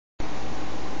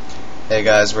Hey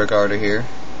guys, RickArter here.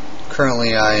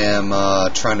 Currently I am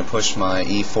trying to push my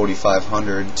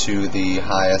E4500 to the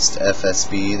highest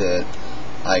FSB that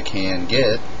I can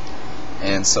get,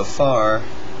 and so far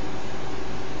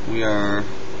we are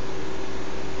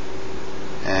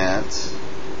at, as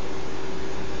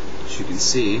you can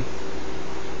see,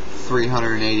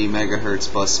 380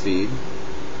 megahertz bus speed,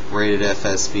 rated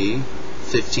FSB,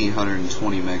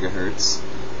 1520 megahertz,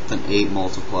 with an 8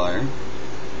 multiplier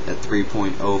at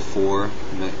 3.04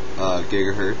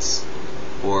 gigahertz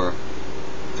or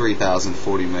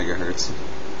 3040 megahertz,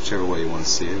 whichever way you want to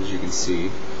see it. As you can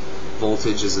see,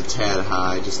 voltage is a tad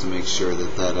high just to make sure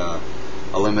that that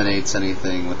eliminates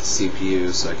anything with the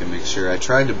CPU, so I can make sure. I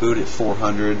tried to boot at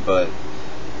 400, but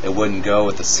it wouldn't go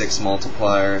with the 6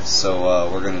 multiplier, so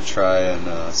we're going to try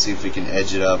and see if we can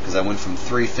edge it up, because I went from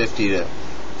 350 to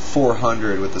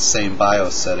 400 with the same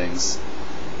BIOS settings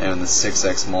and the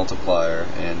 6x multiplier,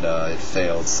 and it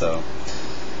failed. So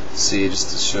see,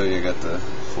 just to show you, I got the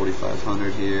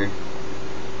 4500 here,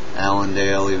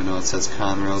 Allendale, even though it says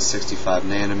Conrail, 65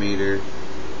 nanometer.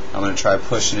 I'm going to try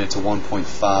pushing it to 1.5,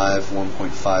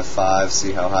 1.55,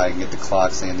 see how high I can get the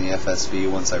clocks and the FSB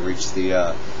once I reach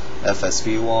the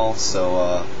FSB wall.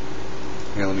 So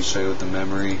here, let me show you what the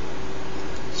memory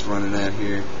is running at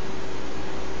here.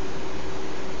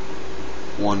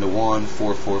 1-to-1,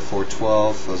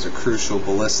 44412. Those are crucial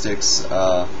ballistics.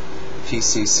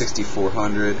 PC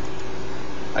 6400.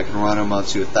 I can run them up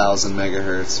to 1000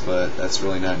 megahertz, but that's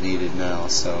really not needed now.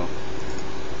 So,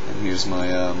 and here's my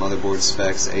motherboard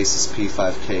specs: ASUS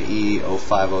P5K-E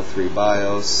 0503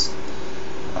 BIOS.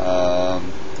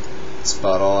 That's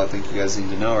about all I think you guys need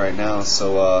to know right now.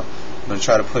 So I'm going to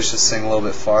try to push this thing a little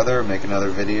bit farther, make another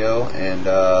video, and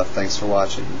thanks for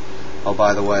watching. Oh,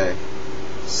 by the way,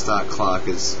 stock clock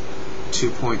is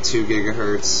 2.2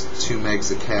 gigahertz, 2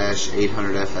 megs of cache,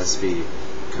 800 FSB,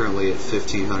 currently at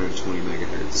 1520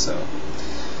 megahertz. So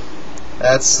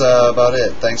that's about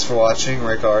it. Thanks for watching,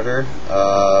 RickArter.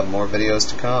 More videos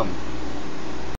to come.